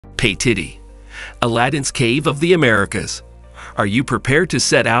Paititi, Aladdin's Cave of the Americas. Are you prepared to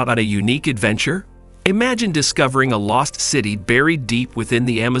set out on a unique adventure? Imagine discovering a lost city buried deep within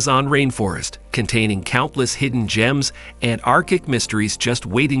the Amazon rainforest, containing countless hidden gems and arctic mysteries just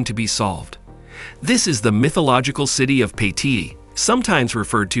waiting to be solved. This is the mythological city of Paititi, sometimes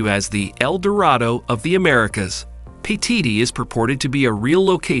referred to as the El Dorado of the Americas. Paititi is purported to be a real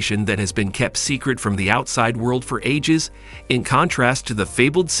location that has been kept secret from the outside world for ages, in contrast to the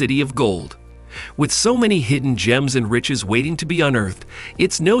fabled city of gold. With so many hidden gems and riches waiting to be unearthed,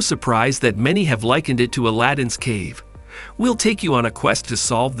 it's no surprise that many have likened it to Aladdin's cave. We'll take you on a quest to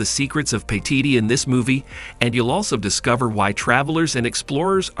solve the secrets of Paititi in this movie, and you'll also discover why travelers and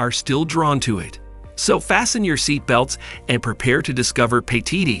explorers are still drawn to it. So fasten your seatbelts and prepare to discover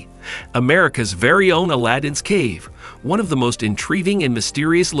Paititi, America's very own Aladdin's Cave, one of the most intriguing and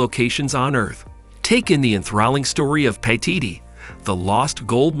mysterious locations on Earth. Take in the enthralling story of Paititi, the lost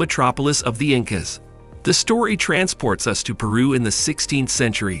gold metropolis of the Incas. The story transports us to Peru in the 16th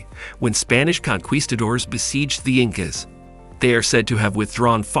century, when Spanish conquistadors besieged the Incas. They are said to have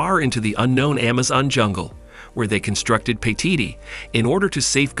withdrawn far into the unknown Amazon jungle, where they constructed Paititi in order to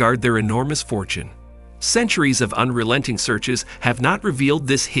safeguard their enormous fortune. Centuries of unrelenting searches have not revealed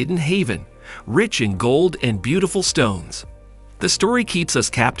this hidden haven, rich in gold and beautiful stones. The story keeps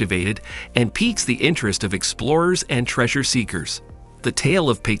us captivated and piques the interest of explorers and treasure seekers. The tale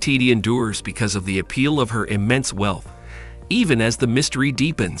of Paititi endures because of the appeal of her immense wealth, even as the mystery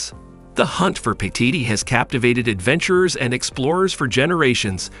deepens. The hunt for Paititi has captivated adventurers and explorers for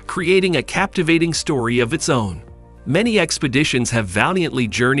generations, creating a captivating story of its own. Many expeditions have valiantly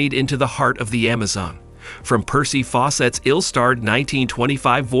journeyed into the heart of the Amazon, from Percy Fawcett's ill-starred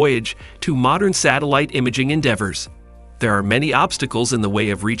 1925 voyage to modern satellite imaging endeavors. There are many obstacles in the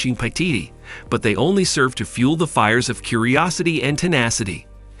way of reaching Paititi, but they only serve to fuel the fires of curiosity and tenacity.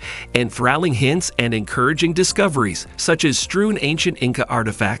 Enthralling hints and encouraging discoveries, such as strewn ancient Inca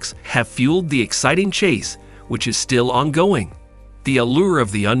artifacts, have fueled the exciting chase, which is still ongoing. The allure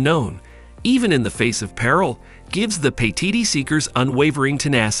of the unknown, even in the face of peril, gives the Paititi seekers unwavering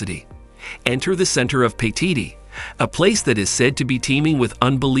tenacity. Enter the center of Paititi, a place that is said to be teeming with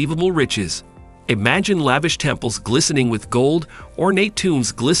unbelievable riches. Imagine lavish temples glistening with gold, ornate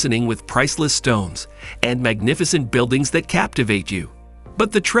tombs glistening with priceless stones, and magnificent buildings that captivate you.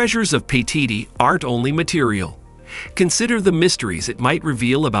 But the treasures of Paititi aren't only material. Consider the mysteries it might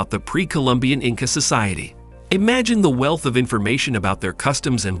reveal about the pre-Columbian Inca society. Imagine the wealth of information about their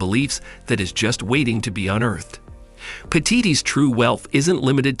customs and beliefs that is just waiting to be unearthed. Paititi's true wealth isn't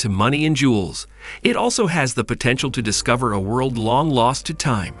limited to money and jewels. It also has the potential to discover a world long lost to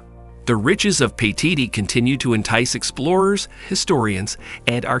time. The riches of Paititi continue to entice explorers, historians,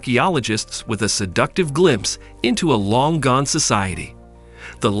 and archaeologists with a seductive glimpse into a long-gone society.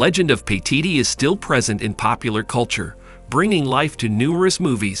 The legend of Paititi is still present in popular culture, bringing life to numerous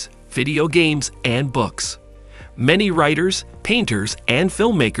movies, video games, and books. Many writers, painters, and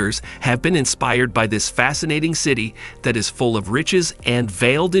filmmakers have been inspired by this fascinating city that is full of riches and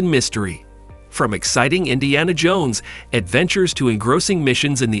veiled in mystery. From exciting Indiana Jones adventures to engrossing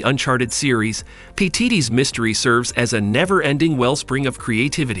missions in the Uncharted series, Paititi's mystery serves as a never-ending wellspring of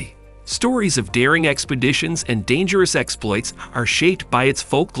creativity. Stories of daring expeditions and dangerous exploits are shaped by its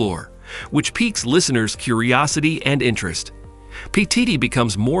folklore, which piques listeners' curiosity and interest. Paititi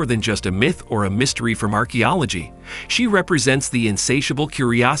becomes more than just a myth or a mystery from archaeology. She represents the insatiable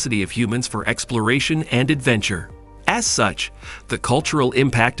curiosity of humans for exploration and adventure. As such, the cultural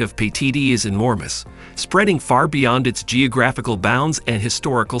impact of Paititi is enormous, spreading far beyond its geographical bounds and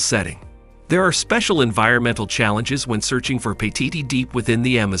historical setting. There are special environmental challenges when searching for Paititi deep within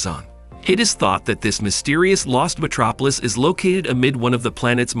the Amazon. It is thought that this mysterious lost metropolis is located amid one of the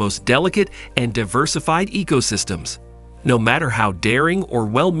planet's most delicate and diversified ecosystems. No matter how daring or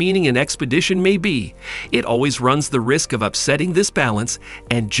well-meaning an expedition may be, it always runs the risk of upsetting this balance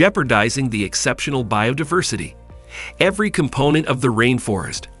and jeopardizing the exceptional biodiversity. Every component of the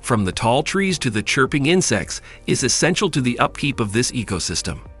rainforest, from the tall trees to the chirping insects, is essential to the upkeep of this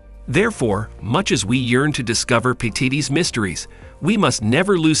ecosystem. Therefore, much as we yearn to discover Paititi's mysteries, we must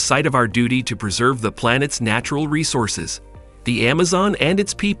never lose sight of our duty to preserve the planet's natural resources. The Amazon and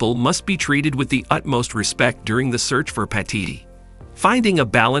its people must be treated with the utmost respect during the search for Paititi. Finding a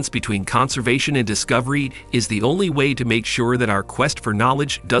balance between conservation and discovery is the only way to make sure that our quest for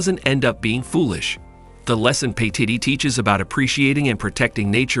knowledge doesn't end up being foolish. The lesson Paititi teaches about appreciating and protecting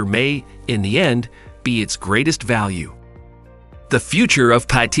nature may, in the end, be its greatest value. The future of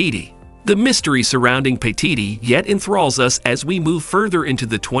Paititi. The mystery surrounding Paititi yet enthralls us as we move further into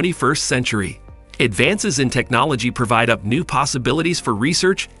the 21st century. Advances in technology provide up new possibilities for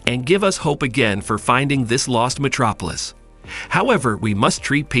research and give us hope again for finding this lost metropolis. However, we must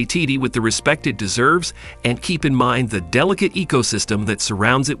treat Paititi with the respect it deserves and keep in mind the delicate ecosystem that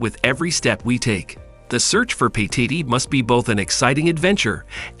surrounds it with every step we take. The search for Paititi must be both an exciting adventure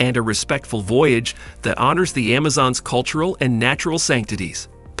and a respectful voyage that honors the Amazon's cultural and natural sanctities.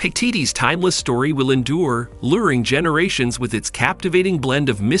 Paititi's timeless story will endure, luring generations with its captivating blend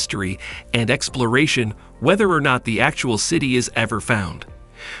of mystery and exploration, whether or not the actual city is ever found.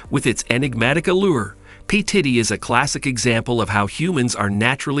 With its enigmatic allure, Paititi is a classic example of how humans are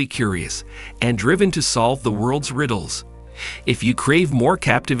naturally curious and driven to solve the world's riddles. If you crave more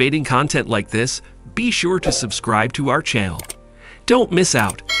captivating content like this, be sure to subscribe to our channel. Don't miss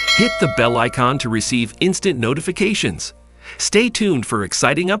out. Hit the bell icon to receive instant notifications. Stay tuned for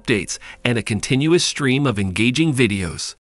exciting updates and a continuous stream of engaging videos.